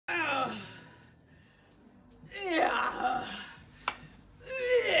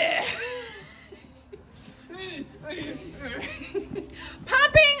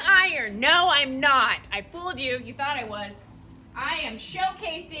I fooled you. You thought I was. I am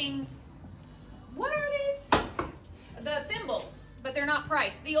showcasing, what are these? The thimbles, but they're not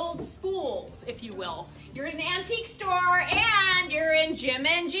priced. The old spools, if you will. You're in an antique store and you're in Jim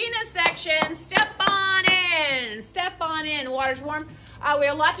and Gina section. Step on in. Step on in. Water's warm. We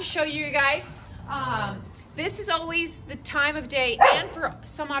have a lot to show you guys. This is always the time of day and for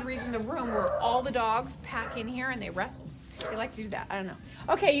some odd reason the room where all the dogs pack in here and they wrestle. They like to do that. I don't know.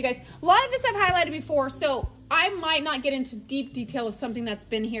 Okay, you guys, a lot of this I've highlighted before, so I might not get into deep detail of something that's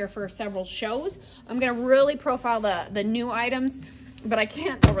been here for several shows. I'm going to really profile the new items, but I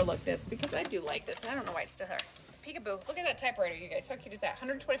can't overlook this because I do like this. I don't know why it's still there. Peekaboo. Look at that typewriter, you guys. How cute is that?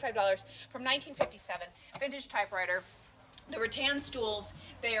 $125 from 1957. Vintage typewriter. The rattan stools,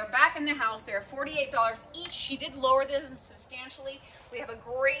 they are back in the house. They're $48 each. She did lower them substantially. We have a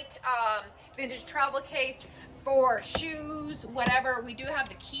great vintage travel case for shoes, whatever. We do have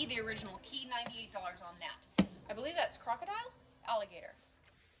the key, the original key, $98 on that. I believe that's crocodile, alligator.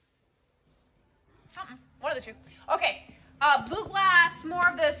 Something, one of the two. Okay, blue glass, more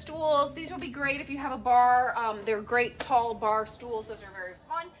of the stools. These will be great if you have a bar. They're great tall bar stools. Those are very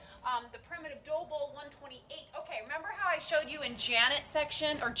fun. The primitive dough bowl, $128. Okay, remember how I showed you in Janet's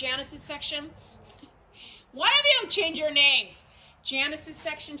section, or Janice's section? One of you change your names. Janice's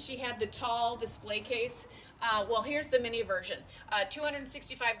section, she had the tall display case. Well, here's the mini version.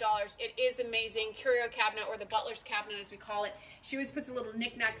 $265. It is amazing. Curio cabinet, or the butler's cabinet as we call it. She always puts a little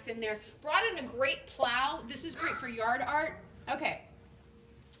knickknacks in there. Brought in a great plow. This is great for yard art. Okay,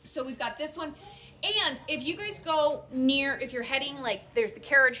 so we've got this one. And if you guys go near, if you're heading, like there's the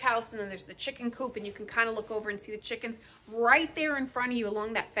carriage house and then there's the chicken coop and you can kind of look over and see the chickens. Right there in front of you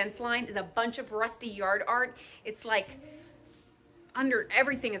along that fence line is a bunch of rusty yard art. It's like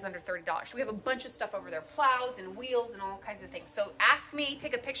everything is under $30. We have a bunch of stuff over there, plows and wheels and all kinds of things. So ask me,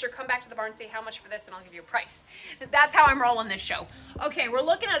 take a picture, come back to the barn, say how much for this, and I'll give you a price. That's how I'm rolling this show. Okay, we're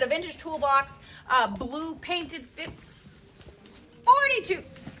looking at a vintage toolbox, blue painted, $42.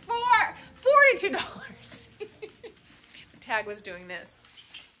 The tag was doing this.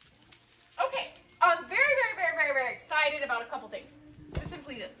 Okay, I'm very excited about a couple things.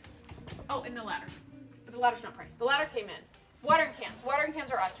 Specifically this. Oh, and the ladder. But the ladder's not priced. The ladder came in. Watering cans. Watering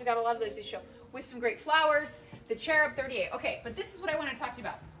cans are us. We got a lot of those this show. With some great flowers. The cherub, $38. Okay, but this is what I want to talk to you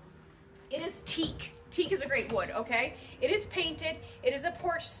about. It is teak. Teak is a great wood, okay? It is painted. It is a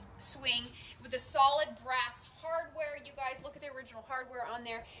porch swing with a solid brass hardware. You guys, look at the original hardware on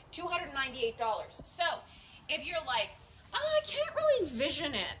there. $298. So, if you're like, oh, I can't really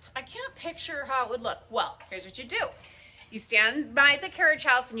vision it. I can't picture how it would look. Well, here's what you do. You stand by the carriage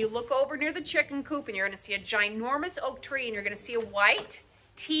house and you look over near the chicken coop and you're going to see a ginormous oak tree and you're going to see a white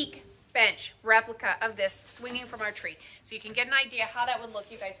teak bench replica of this swinging from our tree. So you can get an idea how that would look,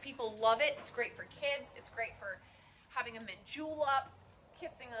 you guys. People love it. It's great for kids. It's great for having them in julep,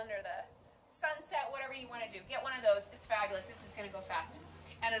 kissing under the sunset, whatever you want to do. Get one of those. It's fabulous. This is going to go fast.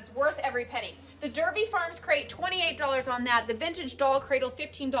 And it's worth every penny. The Derby Farms crate, $28 on that. The vintage doll cradle,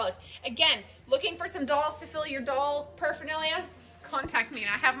 $15. Again, looking for some dolls to fill your doll paraphernalia? Contact me.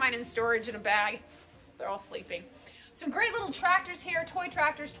 I have mine in storage in a bag. They're all sleeping. Some great little tractors here, toy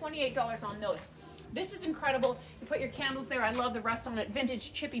tractors, $28 on those. This is incredible. You put your candles there. I love the rest on it.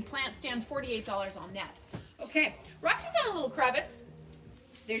 Vintage chippy plant stand, $48 on that. Okay, Roxy found a little crevice.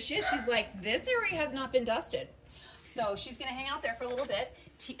 There she is. She's like, this area has not been dusted. So she's going to hang out there for a little bit.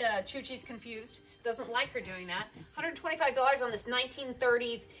 Choo-Chee's confused. Doesn't like her doing that. $125 on this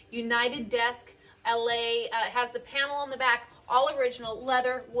 1930s United Desk LA. Has the panel on the back. All original.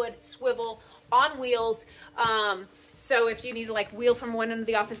 Leather, wood, swivel, on wheels. So if you need to like wheel from one end of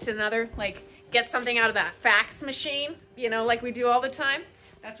the office to another, like get something out of that fax machine, you know, like we do all the time,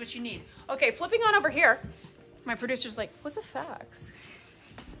 that's what you need. Okay, flipping on over here. My producer's like, what's a fax?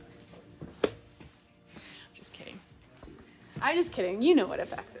 Just kidding. I'm just kidding. You know what a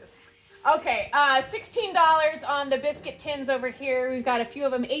fax is. Okay, $16 on the biscuit tins over here. We've got a few of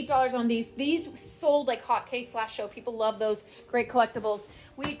them, $8 on these. These sold like hotcakes last show. People love those. Great collectibles.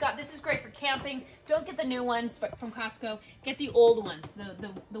 We've got, this is great for camping. Don't get the new ones from Costco. Get the old ones,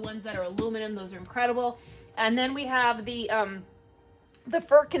 the ones that are aluminum. Those are incredible. And then we have the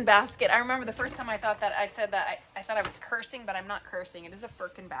firkin basket. I remember the first time I thought that, I said that, I thought I was cursing, but I'm not cursing. It is a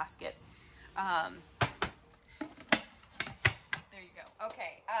firkin basket.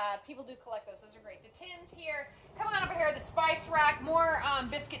 Okay, people do collect those. Those are great. The tins here. Coming on over here, the spice rack. More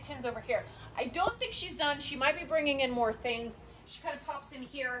biscuit tins over here. I don't think she's done. She might be bringing in more things. She kind of pops in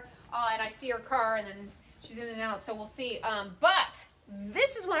here, and I see her car, and then she's in and out, so we'll see. But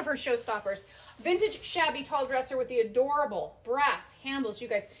this is one of her showstoppers. Vintage shabby tall dresser with the adorable brass handles. You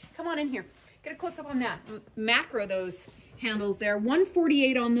guys, come on in here. Get a close up on that. Macro those handles there.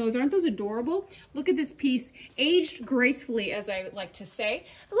 $148 on those. Aren't those adorable? Look at this piece. Aged gracefully, as I like to say.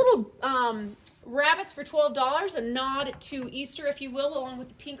 The little rabbits for $12. A nod to Easter, if you will, along with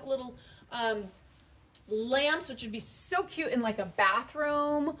the pink little lamps, which would be so cute in like a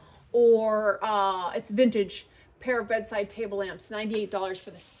bathroom, or it's vintage pair of bedside table lamps. $98 for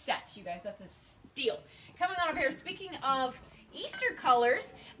the set, you guys. That's a steal. Coming on over here, speaking of Easter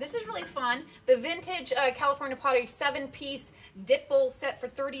colors, this is really fun. The vintage California Pottery 7-piece dip bowl set for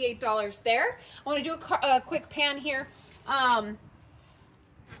 $38 there. I want to do a quick pan here.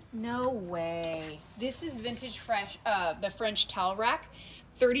 No way. This is vintage fresh, the French towel rack.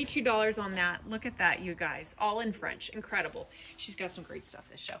 $32 on that. Look at that, you guys. All in French. Incredible. She's got some great stuff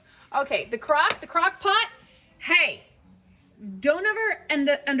this show. Okay, the crock pot. Hey, don't ever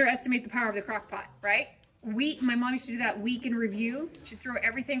underestimate the power of the crock pot, right? My mom used to do that week in review. She'd throw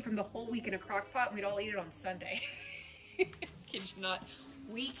everything from the whole week in a crock pot and we'd all eat it on Sunday. Kid you not.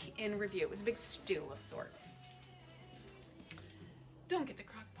 Week in review. It was a big stew of sorts. Don't get the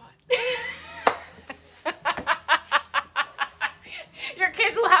crock pot. Your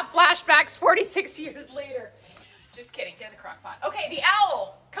kids will have flashbacks 46 years later. Just kidding. Get the crock pot. Okay, the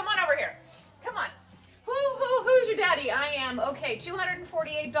owl. Come on over here. Come on. Who's your daddy? I am. Okay,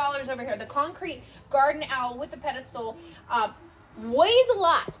 $248 over here. The concrete garden owl with the pedestal weighs a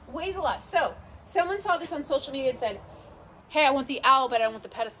lot. So someone saw this on social media and said, hey, I want the owl, but I don't want the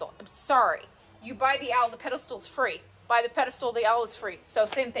pedestal. I'm sorry. You buy the owl, the pedestal's free. Buy the pedestal, the owl is free. So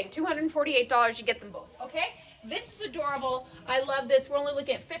same thing, $248, you get them both, okay? This is adorable. I love this. We're only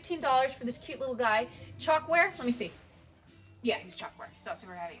looking at $15 for this cute little guy. Chalkware, let me see. Yeah, he's chalkware. He's not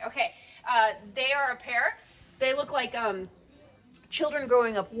super heavy. Okay, they are a pair. They look like children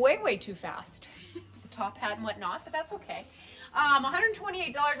growing up way too fast. The top hat and whatnot, but that's okay.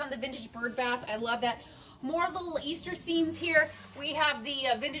 $128 on the vintage bird bath. I love that. More little Easter scenes here. We have the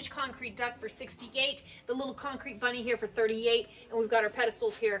vintage concrete duck for $68, the little concrete bunny here for $38, and we've got our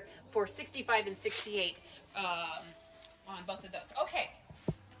pedestals here for $65 and $68 on both of those. Okay,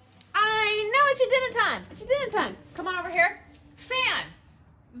 I know it's your dinner time. It's your dinner time. Come on over here. Fan,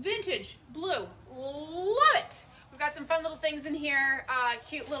 vintage blue, love it. We've got some fun little things in here.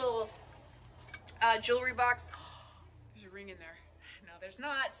 Cute little jewelry box. There's a ring in there. No, there's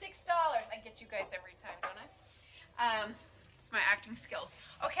not. $6. I get you guys every time, don't I? It's my acting skills.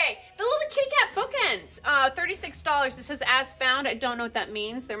 Okay, the little kitty cat bookends. $36. This says as found. I don't know what that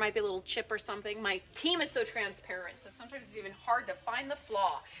means. There might be a little chip or something. My team is so transparent, so sometimes it's even hard to find the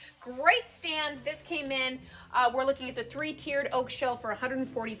flaw. Great stand. This came in. We're looking at the 3-tiered oak shelf for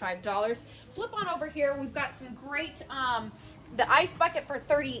 $145. Flip on over here. We've got some great, the ice bucket for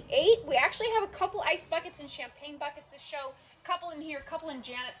 $38. We actually have a couple ice buckets and champagne buckets this show. Couple in here, couple in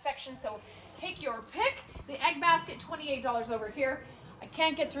Janet's section, so take your pick. The egg basket, $28 over here. I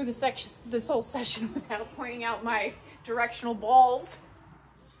can't get through this whole session without pointing out my directional balls.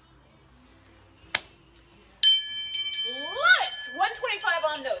 Love it!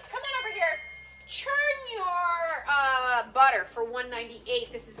 $125 on those. Come on over here. Churn your butter for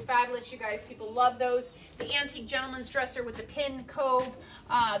 $198. This is fabulous, you guys. People love those. The antique gentleman's dresser with the pin cove,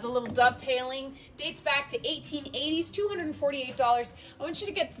 the little dovetailing, dates back to 1880s, $248. I want you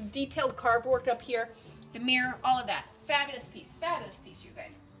to get the detailed carve work up here, the mirror, all of that. Fabulous piece, you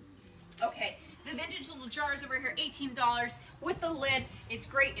guys. Okay, the vintage little jars over here, $18 with the lid. It's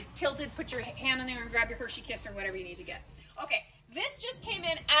great, it's tilted. Put your hand in there and grab your Hershey Kiss or whatever you need to get. Okay, this just came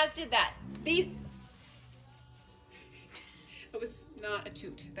in, as did that. That was not a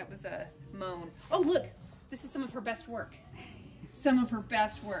toot, that was a moan. Oh, look, this is some of her best work. Some of her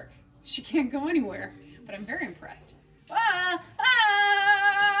best work. She can't go anywhere, but I'm very impressed.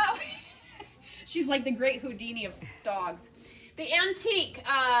 She's like the great Houdini of dogs. The antique,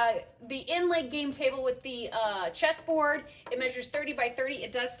 the inlay game table with the chessboard. It measures 30 by 30.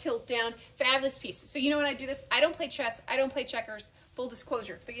 It does tilt down. Fabulous piece. So you know when I do this? I don't play chess. I don't play checkers. Full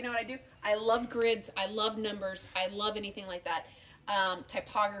disclosure. But you know what I do? I love grids. I love numbers. I love anything like that.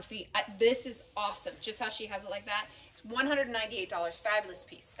 Typography. This is awesome. Just how she has it like that. It's $198. Fabulous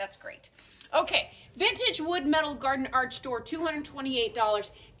piece. That's great. Okay, vintage wood metal garden arch door,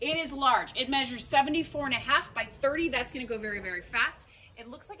 $228. It is large. It measures 74.5 by 30. That's going to go very fast. It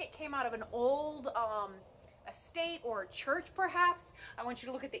looks like it came out of an old estate or a church, perhaps. I want you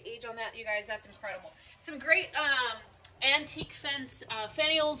to look at the age on that, you guys. That's incredible. Some great antique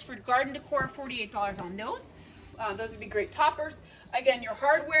fennials for garden decor, $48 on those. Those would be great toppers. Again, your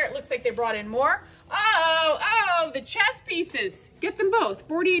hardware, it looks like they brought in more. Oh, the chess pieces. Get them both.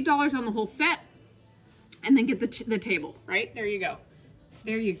 $48 on the whole set. And then get the table, right? There you go.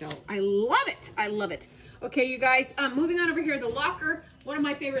 There you go. I love it. I love it. Okay, you guys, moving on over here, the locker, one of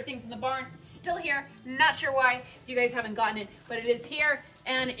my favorite things in the barn, still here. Not sure why you guys haven't gotten it, but it is here,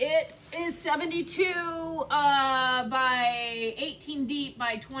 and it is 72 by 18 deep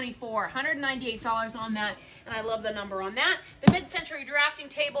by 24, $198 on that, and I love the number on that. The mid-century drafting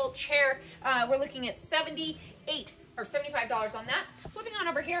table chair, we're looking at $78 or $75 on that. Flipping on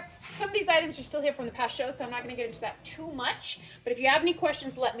over here, some of these items are still here from the past show, so I'm not going to get into that too much, but if you have any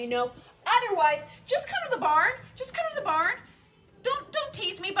questions, let me know. Otherwise, just come to the barn. Just come to the barn. Don't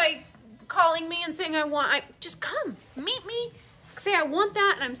tease me by calling me and saying just come. Meet me. Say I want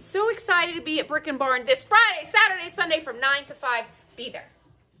that, and I'm so excited to be at Brick and Barn this Friday, Saturday, Sunday from 9 to 5. Be there.